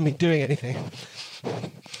not stopping me doing anything.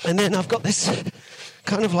 And then I've got this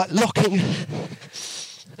kind of like locking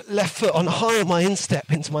left foot on high on my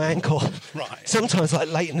instep into my ankle. Right. Sometimes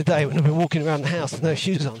like late in the day when I've been walking around the house with no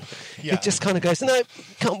shoes on. Yeah. It just kind of goes, no,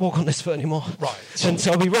 can't walk on this foot anymore. Right. And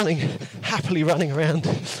so I'll be happily running around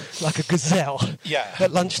like a gazelle Yeah.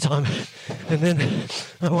 at lunchtime. And then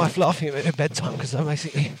my wife laughing at me at bedtime because I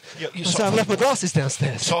basically, You so sort I've of- left my glasses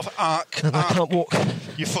downstairs. Sort of arc. And I can't walk.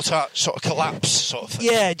 Your foot out, sort of collapse, sort of thing.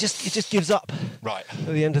 Yeah, it just gives up Right. at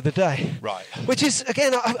the end of the day. Right. Which is,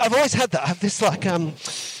 again, I've always had that. I have this, like,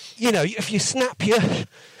 if you snap your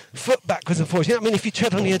foot backwards and forwards, you know what I mean? If you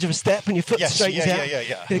tread on the edge of a step and your foot Yes, straightens yeah, out,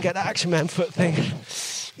 yeah. you get that Action Man foot thing.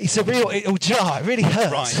 It'll jar, it really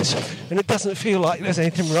hurts. Right. And it doesn't feel like there's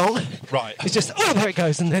anything wrong. Right. It's just, oh, there it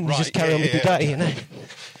goes, and then you Right, just carry yeah, on with yeah, your day,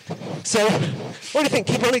 So, what do you think?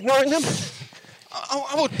 Keep on ignoring them?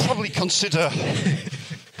 I would probably consider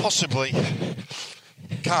possibly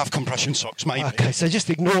calf compression socks, maybe. Okay, so just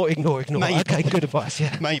ignore. Maybe. Okay, good advice,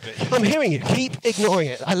 yeah. Maybe. I'm hearing you. Keep ignoring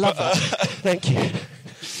it. I love that. Thank you.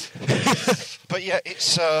 But yeah,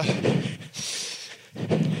 it's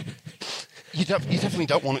you definitely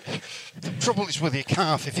don't want it. The trouble is with your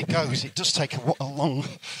calf, if it goes, it does take quite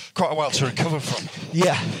a while to recover from.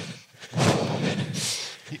 Yeah.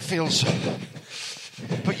 It feels.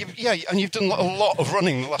 But you've done a lot of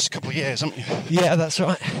running the last couple of years, haven't you? Yeah, that's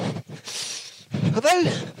right. Although,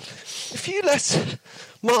 a few less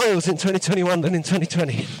miles in 2021 than in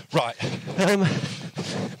 2020. Right.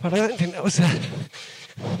 But I don't think that was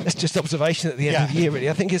that's just observation at the end of the year, really.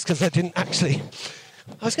 I think it's because I didn't actually...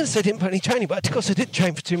 I was going to say I didn't put any training, but of course I did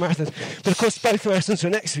train for 2 marathons. But of course both marathons were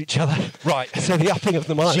next to each other. Right. So the upping of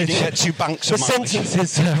the mileage... So you didn't get 2 banks of mileage. The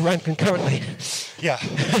sentences ran concurrently. Yeah.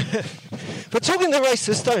 But talking the Race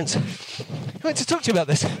to the Stones, I wanted to talk to you about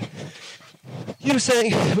this. You were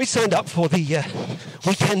saying we signed up for the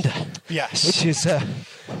Weekender. Yes. Which is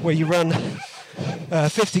where you run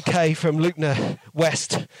 50k from Lucknow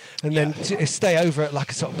west and then stay over at like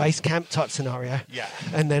a sort of base camp type scenario. Yeah.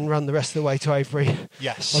 And then run the rest of the way to Avebury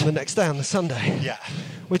on the next day, on the Sunday. Yeah.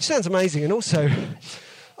 Which sounds amazing. And also,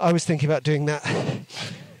 I was thinking about doing that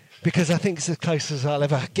because I think it's as close as I'll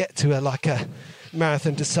ever get to a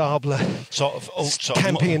Marathon des Sables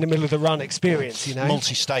camping in the middle of the run experience, you know.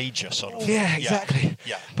 Multi-stager sort of. Yeah, exactly.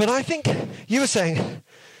 Yeah. But I think you were saying,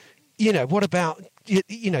 you know, what about,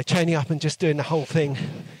 you know, training up and just doing the whole thing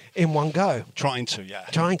in one go? Trying to, yeah.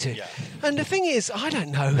 Yeah. And the thing is, I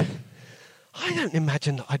don't know. I don't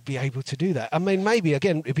imagine that I'd be able to do that. I mean, maybe,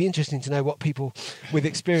 again, it'd be interesting to know what people with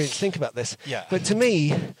experience think about this. Yeah. But to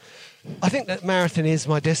me, I think that marathon is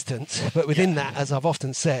my distance, but within that, as I've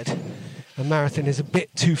often said, a marathon is a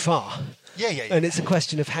bit too far. Yeah. And it's a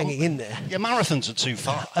question of hanging in there. Yeah, marathons are too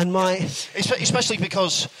far. And especially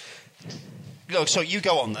because... So you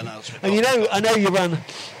go on then, and you know, I know you run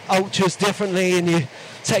ultras differently and you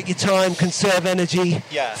take your time, conserve energy,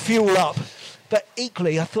 fuel up. But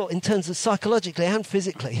equally, I thought in terms of psychologically and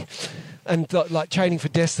physically, and like training for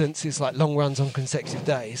distance is like long runs on consecutive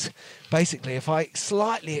days. Basically, if I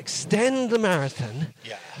slightly extend the marathon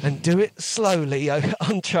and do it slowly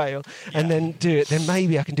on trail and then do it, then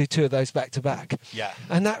maybe I can do 2 of those back to back. Yeah.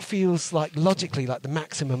 And that feels like logically like the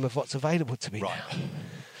maximum of what's available to me now.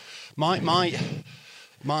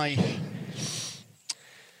 My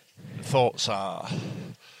thoughts are...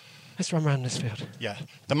 Let's run around this field. Yeah.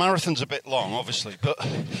 The marathon's a bit long, obviously, but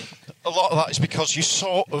a lot of that is because you're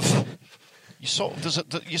sort of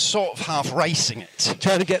half racing it.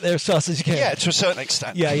 Trying to get there as fast as you can. Yeah, to a certain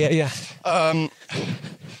extent. Yeah.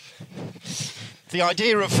 The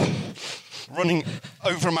idea of running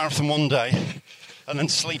over a marathon one day and then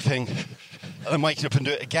sleeping and then waking up and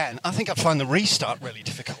do it again, I think I'd find the restart really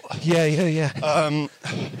difficult. Yeah.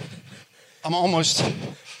 I'm almost...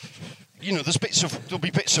 You know, there'll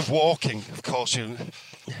be bits of walking, of course. You know,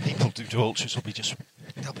 people do ultras they'll be just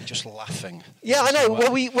laughing. Yeah, I know.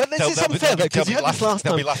 Well, this is unfair though, because you had this last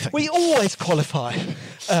time. We always qualify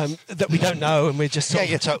that we don't know, and we're just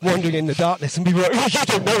sort of wandering in the darkness, and people are like, "Oh, you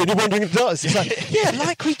don't know, and you're wandering in the darkness." It's like,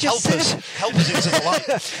 like we just said. Help us into the light.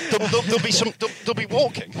 There'll be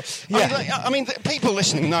walking. Yeah. I mean, people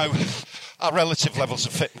listening know our relative levels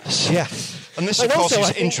of fitness. Yeah. And this, of course,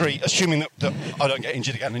 is injury, assuming that I don't get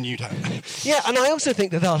injured again and you don't. Yeah, and I also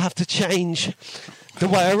think that they'll have to change the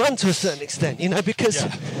way I run to a certain extent, you know, because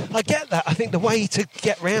I get that. I think the way to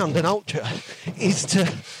get round an ultra is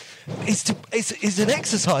an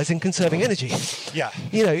exercise in conserving energy. Yeah.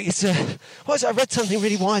 You know, it's I read something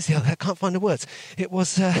really wise the other day. I can't find the words. It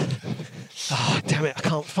was damn it, I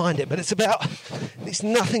can't find it. But it's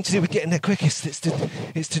nothing to do with getting there quickest. It's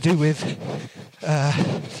to do with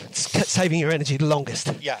saving your energy the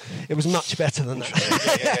longest. Yeah. It was much better than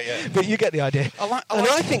that. Yeah. But you get the idea.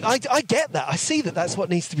 I think I get that. I see that that's what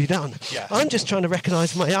needs to be done. Yeah. I'm just trying to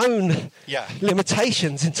recognise my own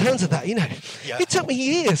limitations in terms of that. You know, it took me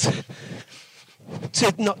years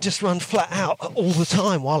to not just run flat out all the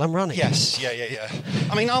time while I'm running. Yes, yeah.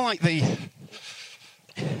 I mean, I like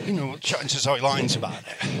chatting to Zoe Lyons about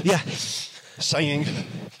it. Yeah. Saying,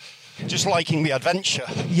 just liking the adventure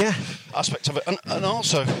aspect of it. And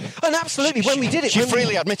also... And absolutely, when we did it... She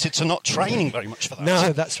freely admitted to not training very much for that.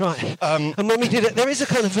 No, that's right. And when we did it, there is a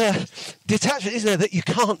kind of detachment, isn't there, that you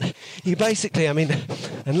can't... You basically, I mean,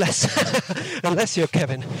 unless you're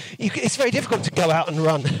Kevin, it's very difficult to go out and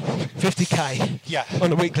run 50k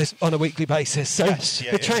on a weekly basis. So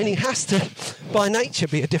the training has to, by nature,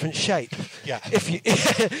 be a different shape. Yeah.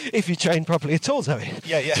 If you train properly at all, Zoe.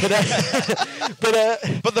 Yeah.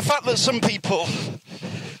 But the fact that some people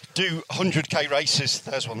do 100k races,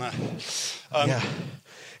 there's one there.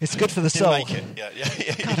 It's good for the soul. Make it.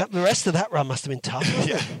 Yeah. God, the rest of that run must have been tough.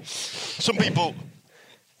 Some people.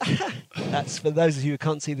 That's for those of you who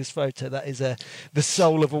can't see this photo. That is the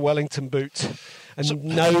sole of a Wellington boot, and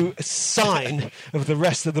no sign of the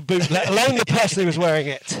rest of the boot, let alone the person who was wearing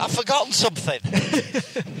it. I've forgotten something.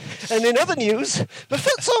 And in other news, the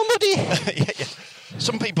foot somebody.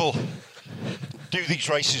 Some people do these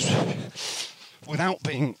races without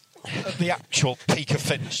being at the actual peak of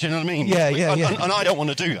fitness. Do you know what I mean? Yeah. And I don't want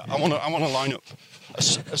to do that. I want to line up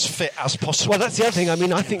as fit as possible. Well, that's the other thing. I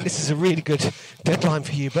mean, I think this is a really good deadline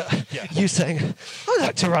for you, but you saying, I'd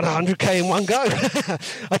like to run 100k in one go.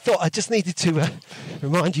 I thought I just needed to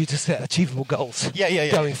remind you to set achievable goals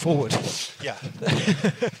going forward. Yeah.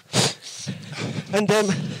 And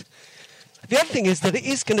the other thing is that it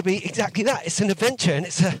is going to be exactly that. It's an adventure, and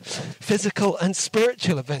it's a physical and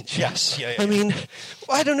spiritual adventure. Yes, I mean,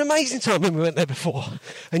 I had an amazing time when we went there before.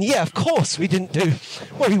 And yeah, of course, we didn't do...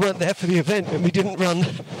 Well, we weren't there for the event, and we didn't run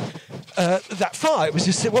that far. It was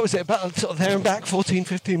just, what was it, about sort of there and back, 14,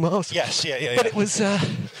 15 miles? Yes, But it was...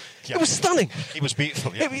 It was stunning. It was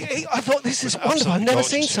beautiful, yeah. I thought, this is wonderful. I've never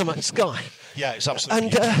seen so much sky. Yeah, it's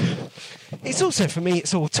absolutely And it's also, for me,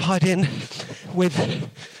 it's all tied in with...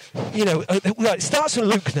 You know, it starts from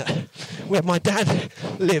Lukner, where my dad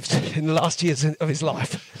lived in the last years of his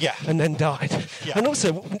life, and then died, and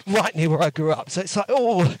also right near where I grew up. So it's like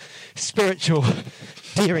all spiritual,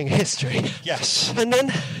 Deering history. Yes. And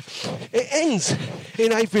then it ends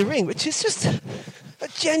in Avery Ring, which is just a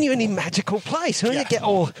genuinely magical place. I mean, you get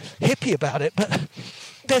all hippie about it, but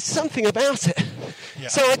there's something about it. Yeah.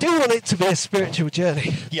 So I do want it to be a spiritual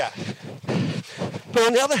journey. Yeah. But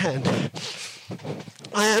on the other hand,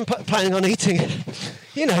 I am planning on eating,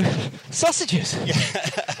 sausages. Yeah.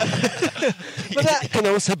 But that can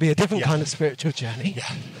also be a different kind of spiritual journey.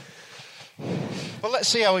 Yeah. Well, let's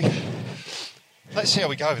see how we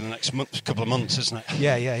go in the next couple of months, isn't it?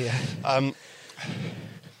 Yeah.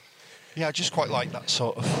 I just quite like that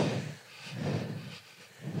sort of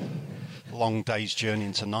long day's journey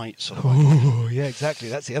into night. Sort of. Ooh, yeah, exactly.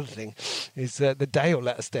 That's the other thing, is the day will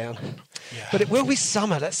let us down. Yeah. But it will be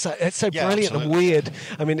summer. It's so brilliant absolutely. and weird.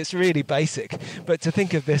 I mean, it's really basic. But to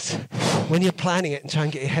think of this, when you're planning it and try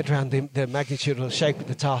and get your head around the magnitude or the shape of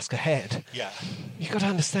the task ahead, you've got to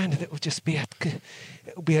understand that it will just be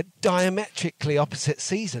a diametrically opposite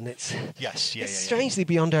season. It's strangely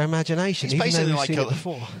beyond our imagination. It's even basically though we've like seen it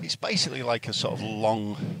before. It's basically like a sort of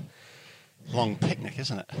long picnic,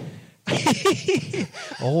 isn't it?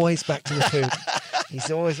 Always back to the food. He's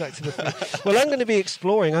always back to the food. Well, I'm going to be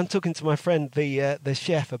exploring. I'm talking to my friend, the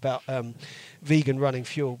chef, about vegan running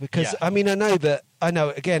fuel, because I mean, I know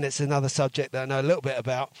again, it's another subject that I know a little bit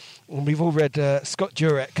about. And we've all read Scott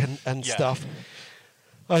Jurek and stuff.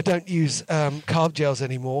 I don't use carb gels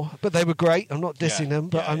anymore, but they were great. I'm not dissing them,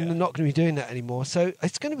 but I'm not going to be doing that anymore. So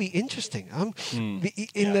it's going to be interesting.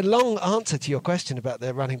 In the long answer to your question about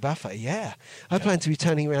the running buffet, I plan to be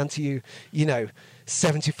turning around to you,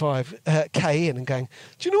 75k in and going,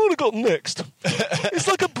 do you know what I got next? It's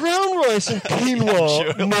like a brown rice and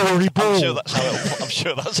quinoa Maury ball. I'm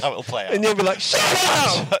sure that's how it'll play out. And you'll be like, shut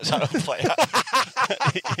up! That's how it'll play out.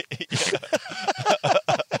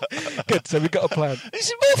 Good, so we've got a plan. This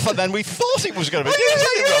is more fun than we thought it was going to be.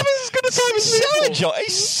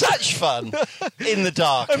 It's such fun in the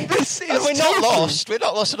dark. And this is we're not lost. We're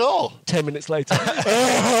not lost at all. 10 minutes later.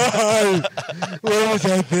 Oh, what was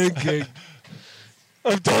I thinking?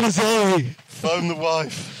 I've done a sorry. Phone the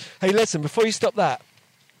wife. Hey, listen, before you stop that,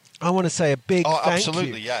 I want to say a big thank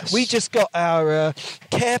absolutely, you. Yes. We just got our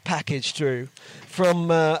care package through from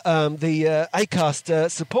the Acast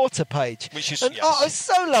supporter page. Which is, it's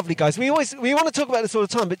so lovely, guys. We want to talk about this all the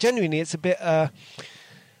time, but genuinely it's a bit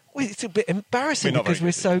embarrassing because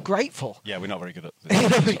we're so grateful. Yeah, we're not very good at You're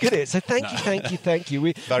not very good at it. So thank you.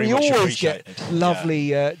 We always get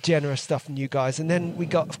lovely, generous stuff from you guys. And then we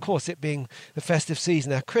got, of course, it being the festive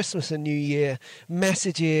season, our Christmas and New Year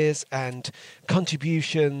messages and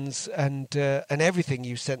contributions and everything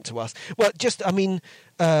you sent to us. Well,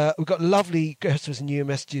 we've got lovely Christmas and New Year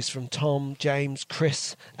messages from Tom, James,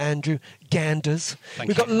 Chris, Andrew, Ganders.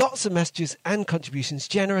 We've got lots of messages and contributions.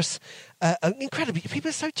 Generous, incredibly. People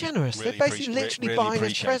are so generous. Really They're basically literally buying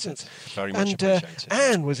us presents. Very much appreciate it.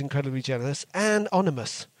 Anne was incredibly generous. Anne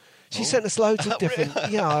Onimus. She sent us loads of different...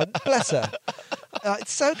 Yeah, bless her.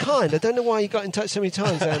 It's so kind. I don't know why you got in touch so many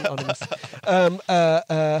times, Anonymous.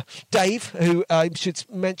 Dave, who I should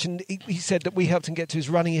mention, he said that we helped him get to his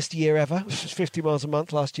runningest year ever, which was 50 miles a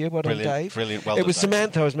month last year. Well done, Dave. Brilliant. Well it done, was Dave.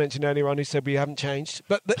 Samantha I was mentioning earlier on who said we haven't changed,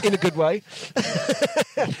 but in a good way.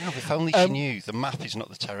 If only she knew. The map is not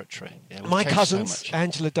the territory. Yeah, my cousins,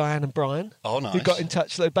 Angela, Diane and Brian, nice. who got in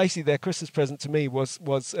touch. So basically their Christmas present to me was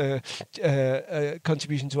a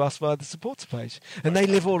contribution to us via the supporter page. And they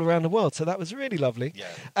live all around the world, so that was really lovely. Yeah.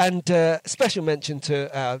 And special mention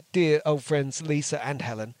to our dear old friends Lisa and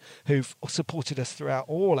Helen, who've supported us throughout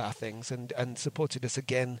all our things and supported us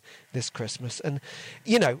again this Christmas. And,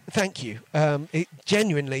 thank you. It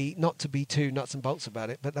genuinely, not to be too nuts and bolts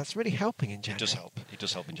about it, but that's really helping in January. It does help.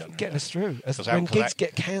 us help in January. Getting us through. Because When gigs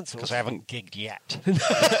get cancelled. Because I haven't gigged yet.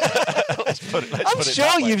 I'm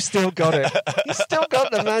sure you've still got it. You've still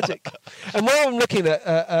got the magic. And while I'm looking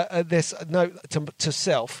at this note to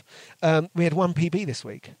self, we had one PB this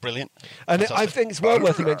week. Brilliant. And I think it's well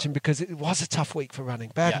worth a mention because it was a tough week for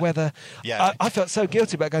running. Bad weather. Yeah. I felt so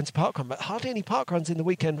guilty about going to parkrun, but hardly any parkruns in the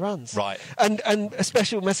weekend runs. Right. And a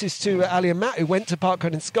special message to Ali and Matt, who went to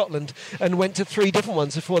parkrun in Scotland and went to 3 different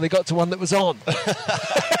ones before they got to one that was on.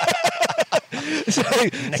 So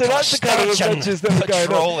that's the kind of adventures that were going on.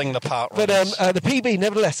 Patrolling the park But the PB,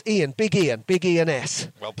 nevertheless, Big Ian S,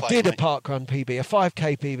 well played, did mate. a parkrun PB, a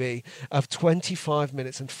 5K PB of 25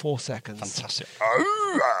 minutes and 4 seconds. Fantastic.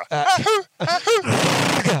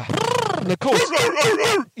 And of course,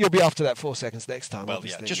 you'll be after that 4 seconds next time. Well,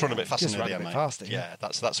 obviously. yeah, just run a bit faster Just than run a the bit mate. faster. Yeah,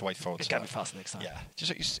 that's the way forward. Just go a bit faster next time. Yeah,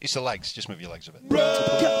 it's the legs. Just move your legs a bit.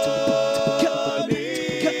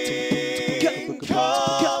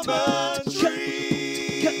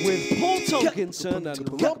 With Paul Tonkinson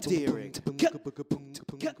and Rob Deering.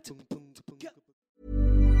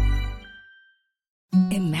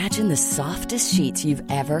 Imagine the softest sheets you've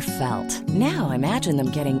ever felt. Now imagine them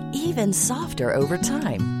getting even softer over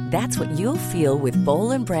time. That's what you'll feel with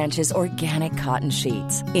Boll & Branch's organic cotton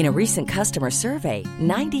sheets. In a recent customer survey,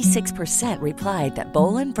 96% replied that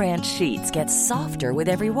Boll & Branch sheets get softer with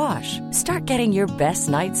every wash. Start getting your best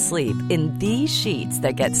night's sleep in these sheets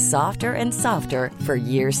that get softer and softer for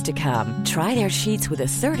years to come. Try their sheets with a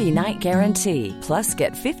 30-night guarantee. Plus,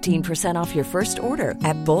 get 15% off your first order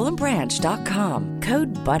at bollandbranch.com.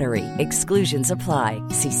 Code BUTTERY. Exclusions apply.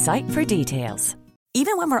 See site for details.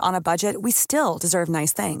 Even when we're on a budget, we still deserve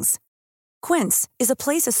nice things. Quince is a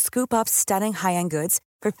place to scoop up stunning high-end goods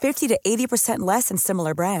for 50 to 80% less than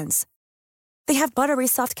similar brands. They have buttery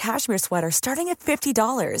soft cashmere sweaters starting at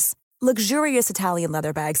 $50, luxurious Italian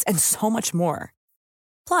leather bags, and so much more.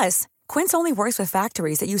 Plus, Quince only works with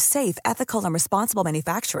factories that use safe, ethical, and responsible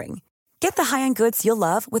manufacturing. Get the high-end goods you'll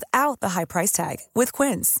love without the high price tag with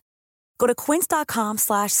Quince. Go to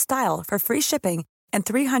quince.com/style for free shipping and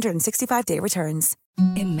 365-day returns.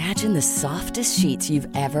 Imagine the softest sheets you've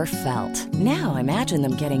ever felt. Now imagine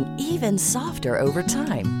them getting even softer over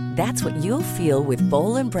time. That's what you'll feel with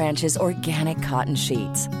Boll & Branch's organic cotton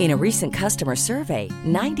sheets. In a recent customer survey,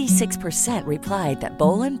 96% replied that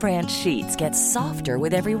Boll & Branch sheets get softer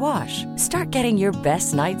with every wash. Start getting your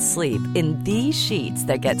best night's sleep in these sheets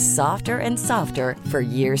that get softer and softer for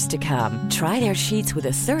years to come. Try their sheets with a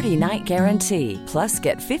 30-night guarantee. Plus,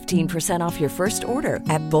 get 15% off your first order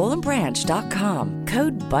at bollandbranch.com.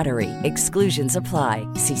 Code BUTTERY. Exclusions apply.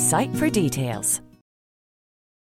 See site for details.